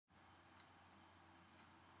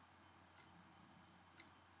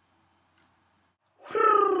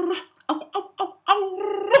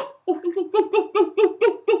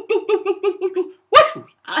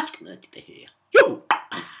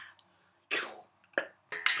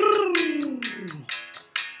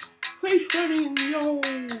face fanning, yo.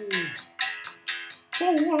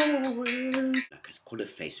 Like I call it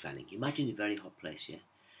face fanning. Imagine a very hot place, yeah?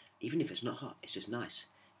 Even if it's not hot, it's just nice.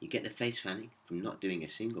 You get the face fanning from not doing a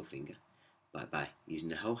single finger, by using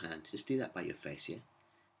the whole hand. Just do that by your face, yeah?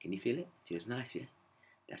 Can you feel it? Feels nice, yeah?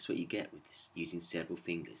 That's what you get with this, using several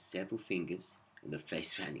fingers and the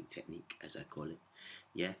face fanning technique, as I call it.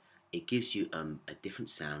 Yeah, it gives you a different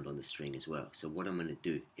sound on the string as well. So what I'm going to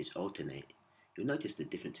do is alternate. You'll notice the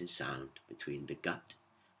difference in sound between the gut,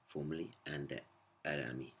 formally, and the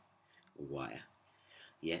arami, or wire.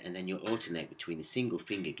 Yeah, and then you'll alternate between the single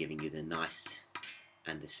finger giving you the nice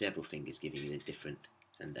and the several fingers giving you the different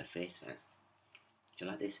and the face fan. Do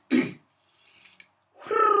you like this?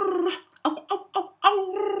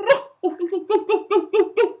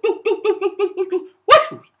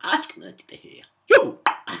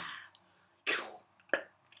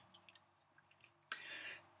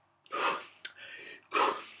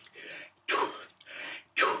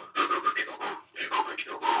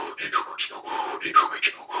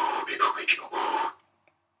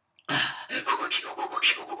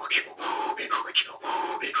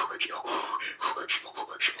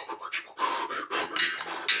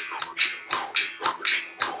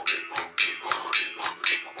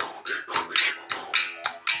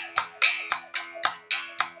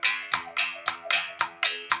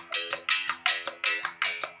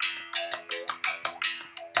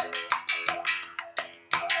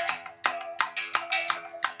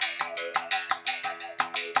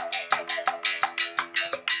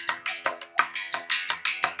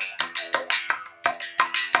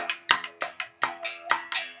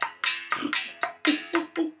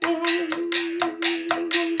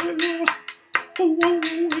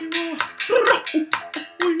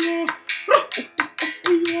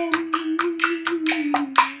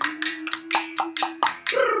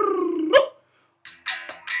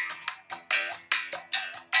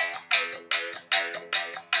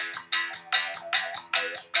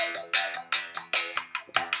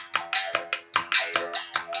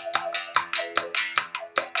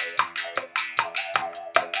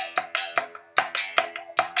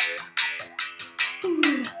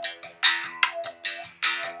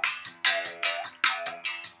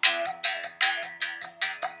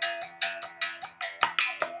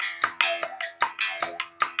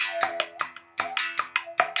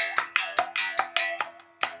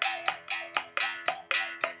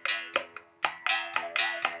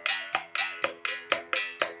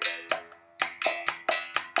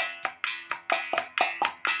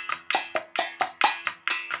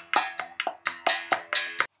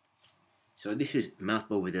 So this is Mouth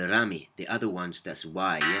Bow with a rami. The other ones, that's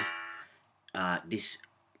Y, yeah? This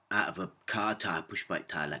out of a car tire, push bike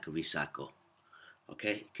tire, like a recycle.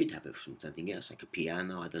 Okay, you could have it from something else, like a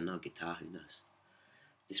piano, I don't know, guitar, who knows.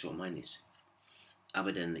 This is what mine is.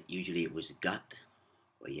 Other than that, usually it was gut,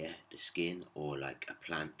 or yeah, the skin, or like a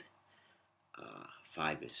plant,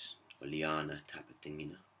 fibers, or liana type of thing, you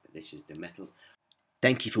know. But this is the metal.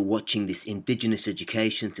 Thank you for watching this Indigenous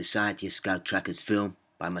Education Society of Scout Trackers film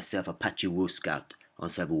by myself, Apache Wolf Scout,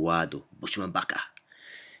 on Savuado, Bushman Baka.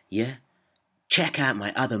 Yeah? Check out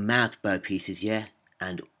my other mouth bow pieces, yeah?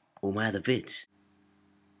 And all my other vids.